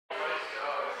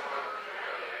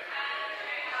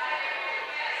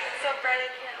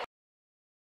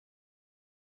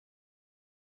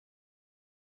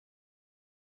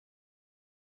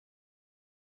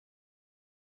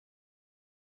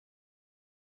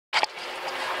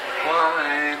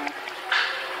Wine.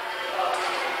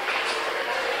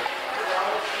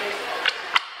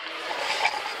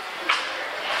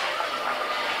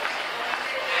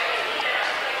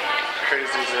 How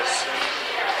crazy is this?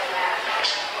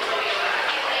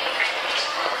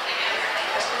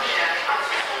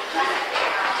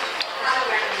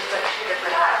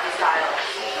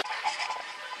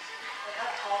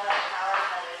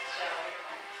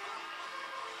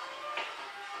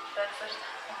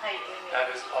 That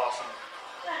is awesome.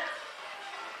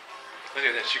 Look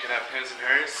at this, you can have his and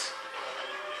hers.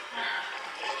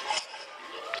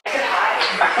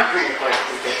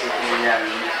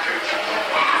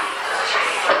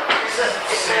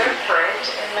 Is there a fridge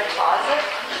in the closet?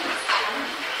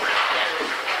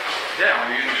 Yeah, when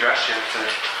you're getting dressed, you have to.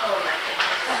 Oh my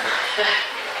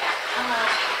goodness.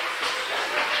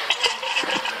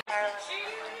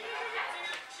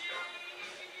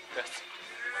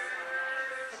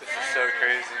 This is so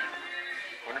crazy.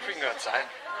 I wonder if we can go outside.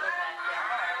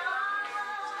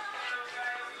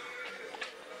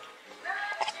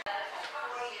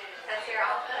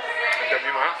 That'd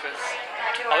be my office.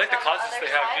 I like the closets they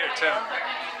have here too.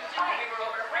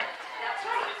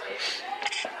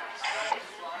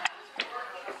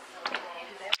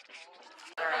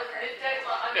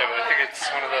 Yeah, but I think it's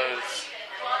one of those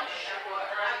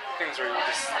things where you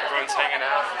just everyone's hanging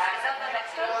out.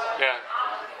 Yeah.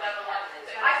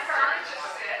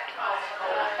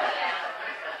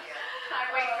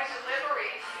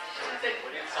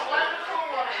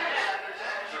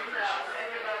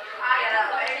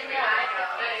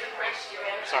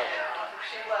 Sorry.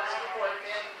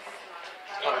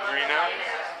 Oh, the green out.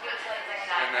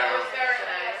 And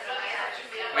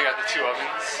they got the 2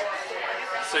 ovens.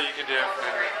 So you can do,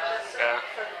 yeah.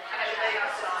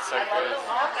 So good.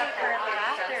 Wallpaper in the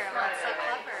bathroom. That's so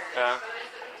clever. Yeah.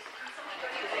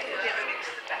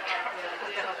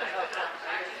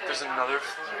 There's another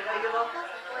floor.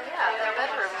 Yeah, their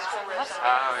bedrooms.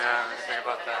 Oh yeah, I didn't think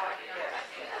about that.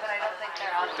 But I don't think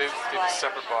they're on They have a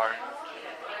separate bar.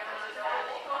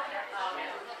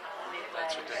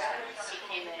 That's ridiculous.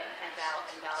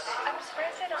 I'm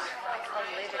surprised they don't have like a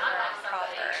living room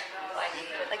proper. Like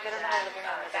they don't have a living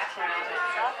room with a TV and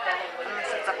stuff.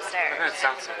 Unless it's upstairs. And then it's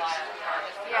downstairs.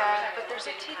 Yeah, but there's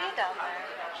a TV down there.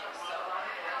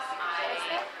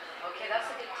 Okay, that's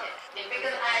a good tip.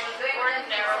 Because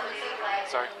ordinarily, like,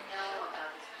 Sorry.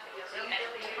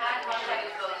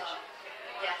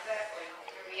 yes,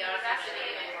 we are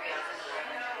vaccinated.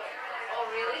 Oh,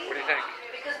 really? What do you think?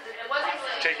 Because it wasn't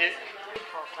like, Take it.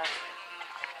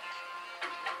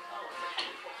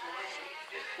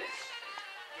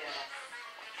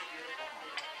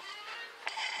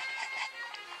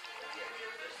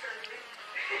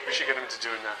 We should get him to do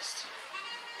a nest.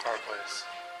 It's our place.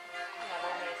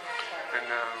 And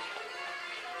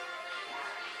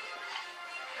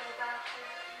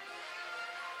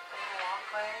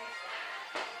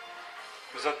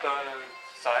was that the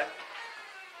side?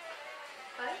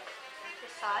 What? The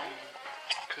side?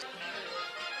 Cause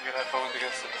you got headphones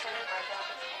against it.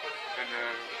 And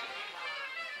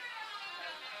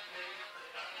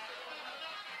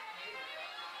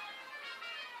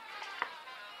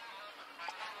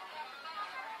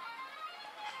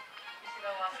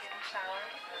Walk in the shower.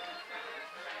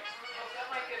 that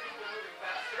might get people moving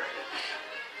faster.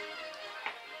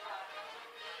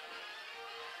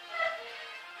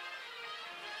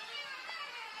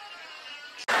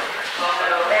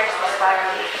 There's the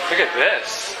spiral. look at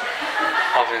this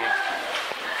oven.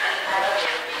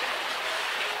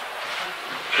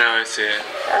 Now I see it.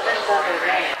 Oven's over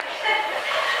there.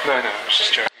 No, I was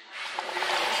just joking.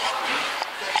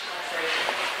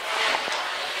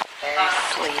 Very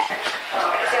sweet.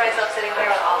 I see myself sitting there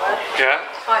with Olive. Yeah?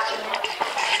 Watching.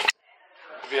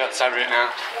 We'll be outside right now.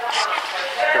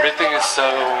 Everything is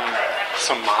so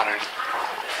modern.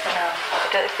 No,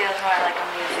 it feels more like a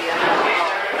museum.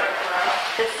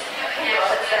 This,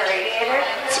 what's the radiator?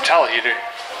 It's a towel heater. No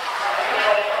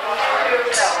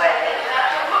way.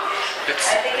 It's,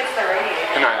 I think it's the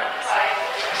radiator. no,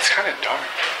 it's kind of dark.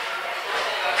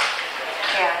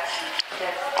 Yeah, it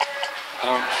is.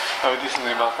 I would do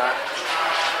something about that.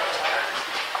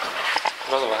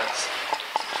 But otherwise.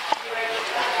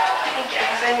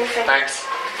 Thank you. Thanks.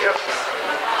 Yep.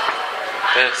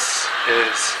 This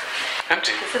is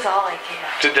empty. This is all I can.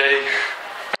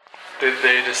 Did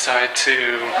they decide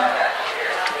to?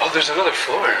 Oh, there's another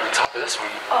floor on top of this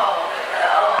one. Oh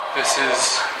no. This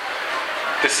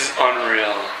is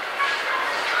unreal.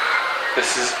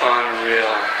 This is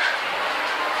unreal.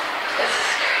 This is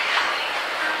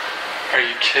crazy. Are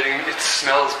you kidding me? It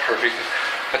smells perfect.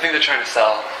 I think they're trying to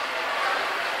sell.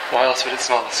 Why else would it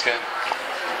smell this good?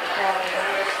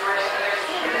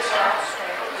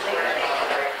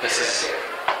 This is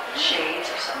Shades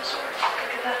of some sort.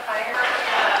 Look at that fire.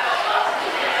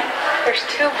 There's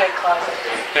two big closets.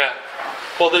 yeah.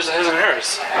 Well, there's his and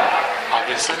hers,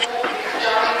 obviously.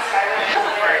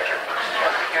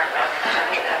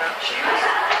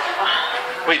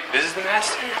 Wait, this is the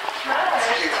master?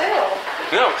 There's two.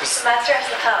 No, because Master has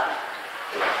the tub.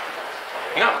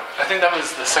 no, I think that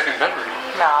was the second bedroom.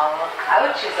 No, I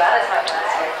would choose that as my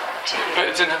master. But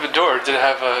it didn't have a door. Did it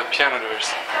have piano doors?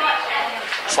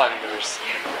 Sliding doors.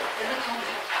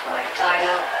 I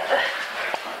know.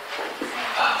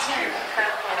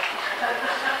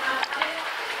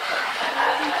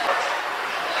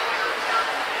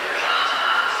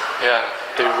 Yeah,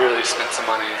 they really spent some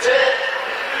money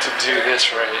to do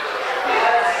this right.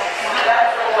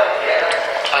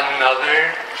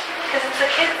 Another? Because it's the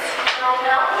kids. Oh my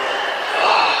god.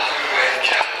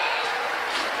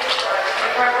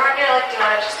 Remember when you're like, do you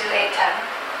want to just do 8, 10?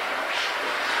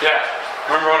 Yeah.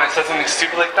 Remember when I said something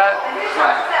stupid like that? There's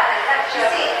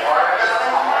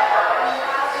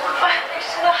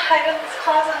just gonna hide in this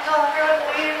closet until everyone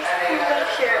leaves. Who's back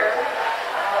here?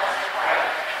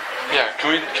 Yeah,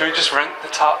 can we just rent the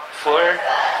top floor?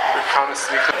 We promise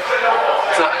to be clean.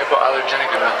 It's not hypoallergenic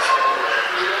enough.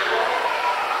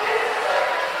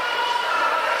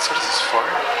 So what is this for?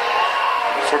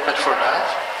 4 bed, 4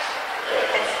 bath?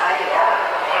 It's tiny.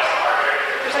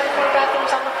 There's like 4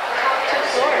 bathrooms on the top 2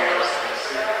 floors.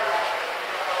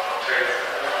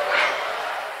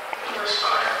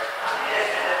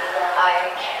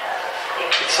 I can't.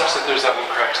 It sucks that there's that one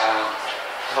cracked tile.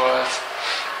 Otherwise.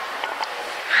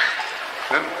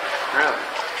 No, really.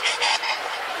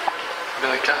 I'd be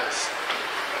like, guys.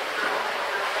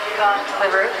 You gone to the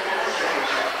roof?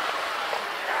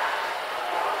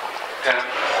 Yeah,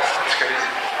 that's crazy.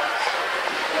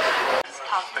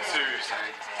 Top I see what you're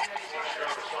saying.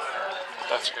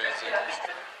 That's crazy.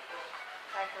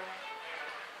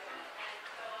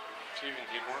 Do you even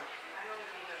need one?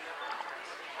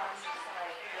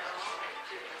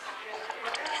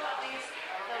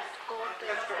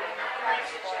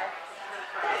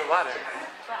 The ladder.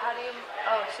 But how do you...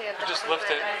 Oh, so you have to Just flip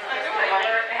lift it. and-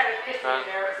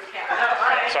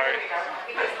 Sorry.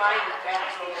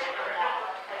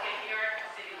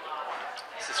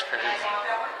 This is crazy.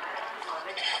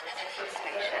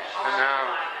 I know.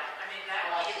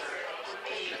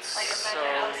 It's so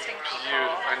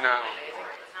beautiful. I know.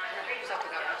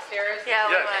 Yeah,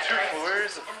 Yeah, what? 2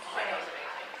 floors.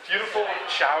 Beautiful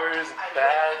showers,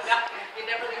 baths.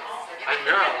 I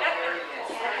know.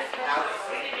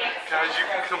 Guys, you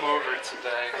can come over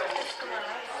today.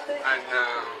 I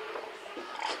know.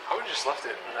 I would have just left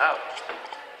it without.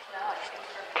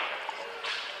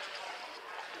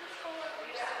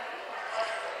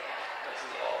 This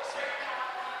is awesome.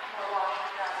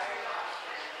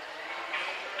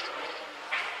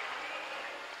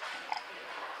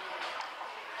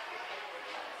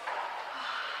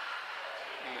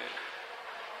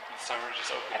 The summer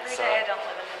just opens Every up. day I don't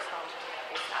live in this home, I'm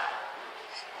very sad.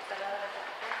 Is that another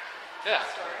bathroom? Yeah,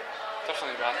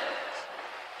 definitely a bathroom.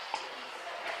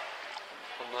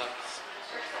 Unless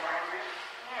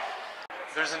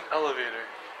there's an elevator,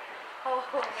 Oh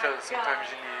my because sometimes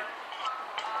you need.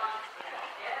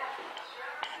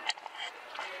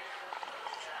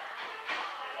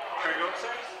 Can we go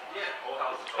upstairs? Yeah, whole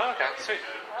house. Oh, okay, sweet. So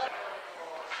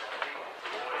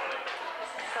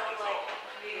like,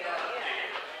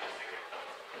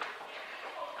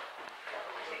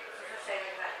 same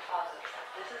exact closet.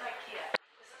 This is IKEA.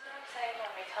 This is what I'm saying when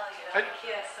I tell you that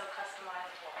IKEA is so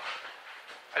customizable.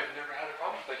 I've never had a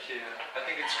problem with IKEA. I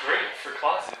think it's great for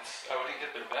closets. I wouldn't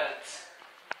get their beds.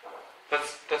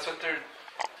 That's what they're.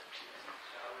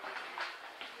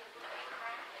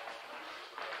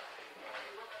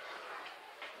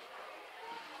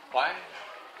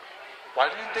 Why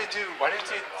didn't they do? Why didn't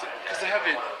they? Because they have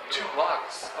it 2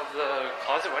 blocks of the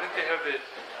closet. Why didn't they have it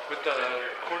with the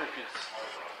corner piece?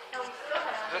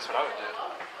 That's what I would do.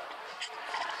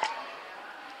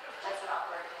 That's an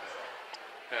awkward.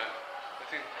 Yeah, I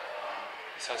think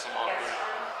this has some awkward.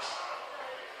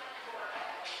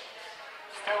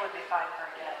 Still would be fine for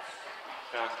a guest.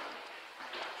 Yeah.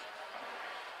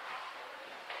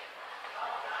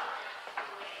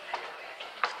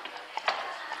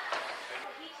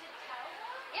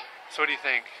 So what do you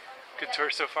think? Good tour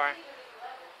so far?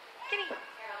 Kitty.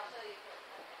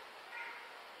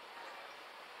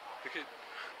 Look at,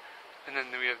 and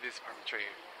then we have these apartments right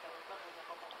here.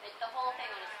 The whole thing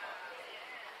on his floor.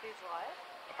 These what?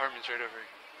 Apartments right over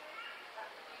here.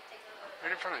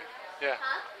 Right in front of you. Yeah.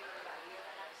 Huh?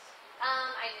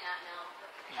 I do not know.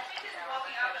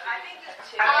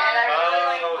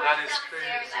 Oh, that is crazy.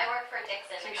 I work for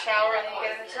Dixon. You shower and you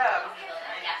get in the tub.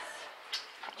 Yes.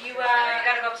 You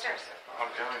gotta go upstairs. I'm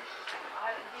going.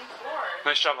 These floors.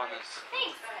 Nice job on this.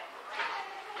 Thanks.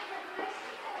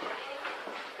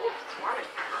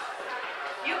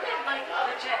 You could like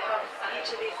legit have each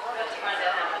of these floors. Find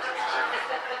out how much.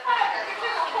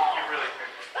 You really could.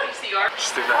 You see yours?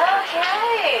 Just do that.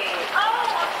 Okay.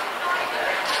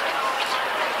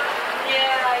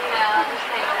 Yeah. Just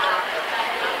hang out.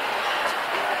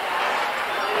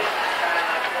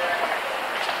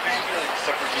 These would be like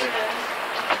separate rooms.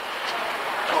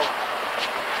 Oh.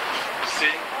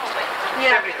 See?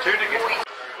 Yeah. 72 to get.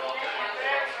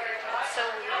 So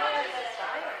weird.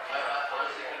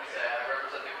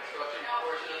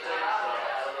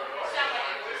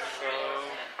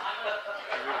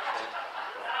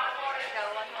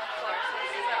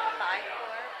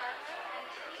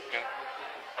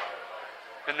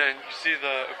 And then you see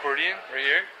the accordion right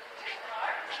here?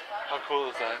 How cool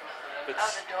is that? Oh, the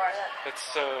door. That's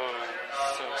so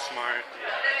smart.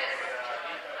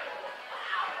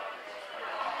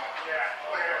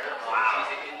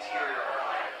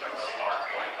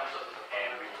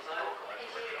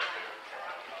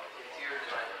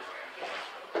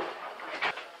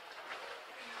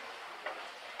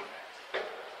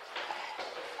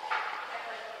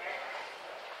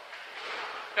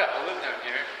 Yeah, I live down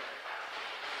here.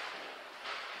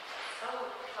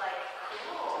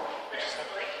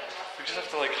 We just have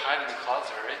to like hide in the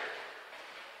closet, right?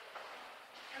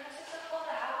 And this is so cool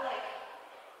to have like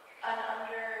an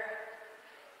under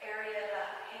area to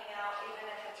hang out even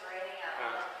if it's raining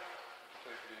out.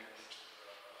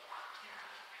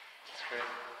 It's great.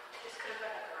 This could have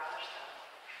been a garage though.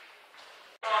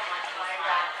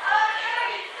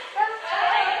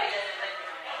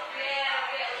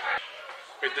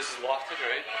 Wait, this is lofted,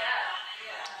 right?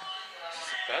 Is this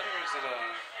a bed or is it a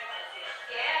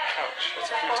couch?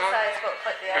 It's a Full futon? size,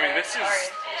 but the I mean, other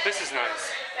this is nice.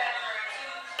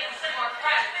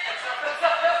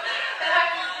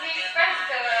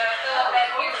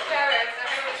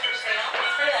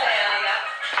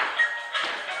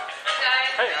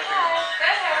 Hey, how's it going?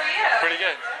 Good, how are you? Pretty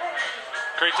good.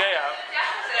 Great day out.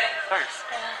 Thanks.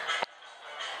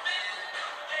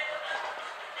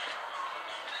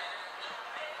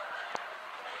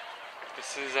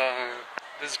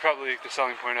 This is probably the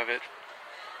selling point of it.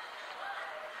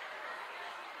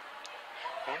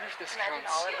 I wonder if this Imagine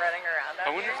counts. Olive running around I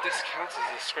out wonder here. if this counts as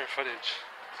a square footage.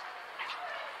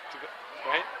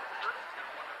 Right?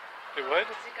 It would?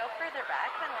 Does it go further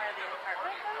back than where the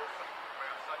apartment goes?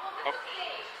 Oh.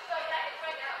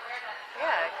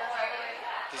 Yeah, it goes all the way.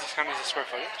 Does this count as a square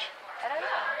footage? I don't know.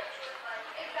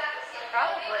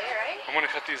 Probably, right? I'm gonna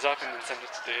cut these up and then send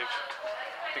it to Dave.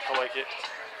 I think he'll like it.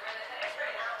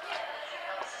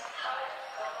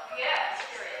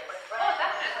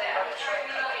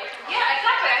 Yeah,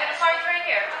 exactly. I have a card right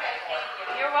here.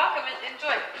 You're welcome and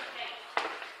enjoy.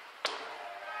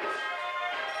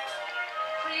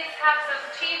 Please have some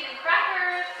cheese and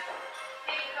crackers.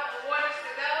 Take a couple waters to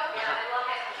go. Yeah, I love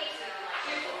having pieces in my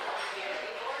shoes.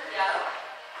 Yeah.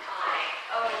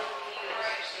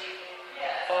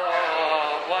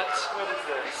 Oh, What? What is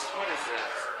this? What is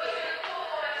this?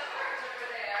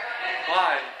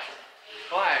 Why?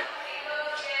 Why?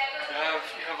 You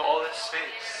have all this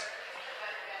space.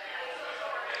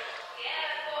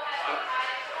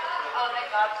 Oh,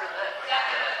 thank God for this.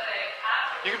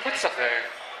 You can put stuff there.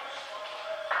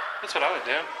 That's what I would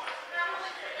do.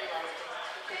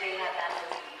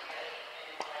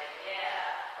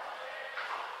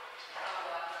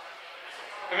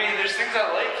 I mean, there's things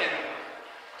I like and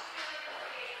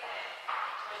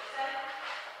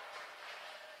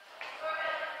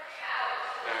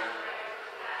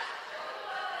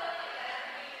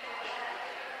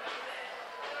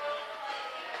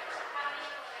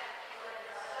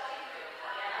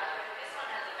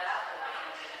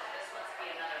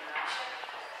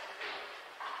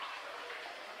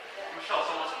Michelle, it's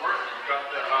almost working. You got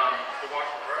the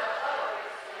washer and dryer.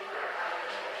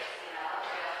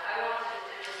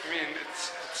 I mean,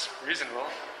 it's reasonable.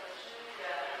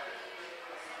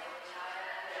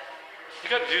 You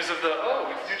got views of the, oh,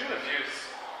 you do have views.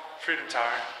 Freedom Tower.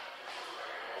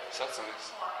 So that's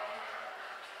nice.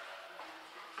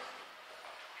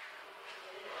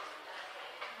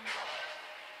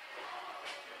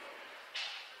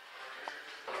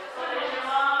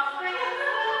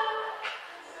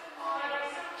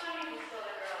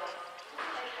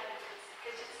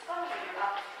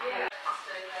 Yeah.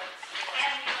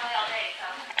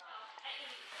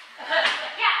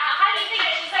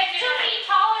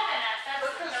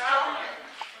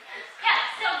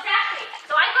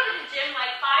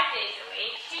 days a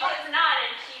week. She does not,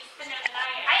 and she's spending the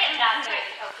night. I am not good at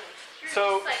cooking.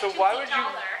 So why would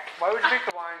you make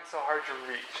the wine so hard to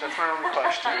reach? That's my only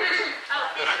question.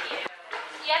 Oh, thank you.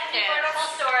 You have to do portable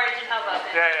storage in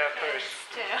Hoboken. Yeah, first.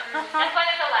 That's why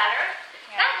there's a ladder.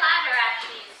 Yeah. That ladder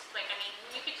actually is like, I mean,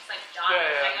 you could just like jog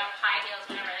like on high heels,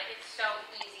 whatever. Like, it's so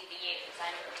easy to use.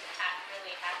 I'm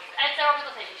really happy. And several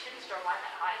people say you shouldn't store wine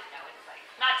that high. You know, it's like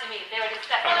not to me. They were just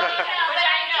definitely. But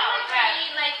I know.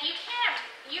 Agree, like you can't.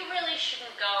 You really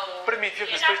shouldn't go. But I mean, if you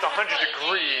have this place 100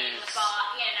 degrees.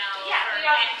 You know,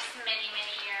 for many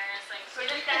years. Like, but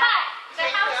the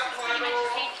house is pretty much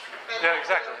the same. Yeah,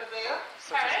 exactly.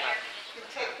 So it doesn't Alright. matter. You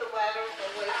can take the ladder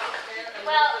away from there and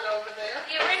Well, move it over there.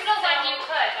 The original one you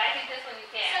could, but I think this one you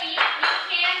can't.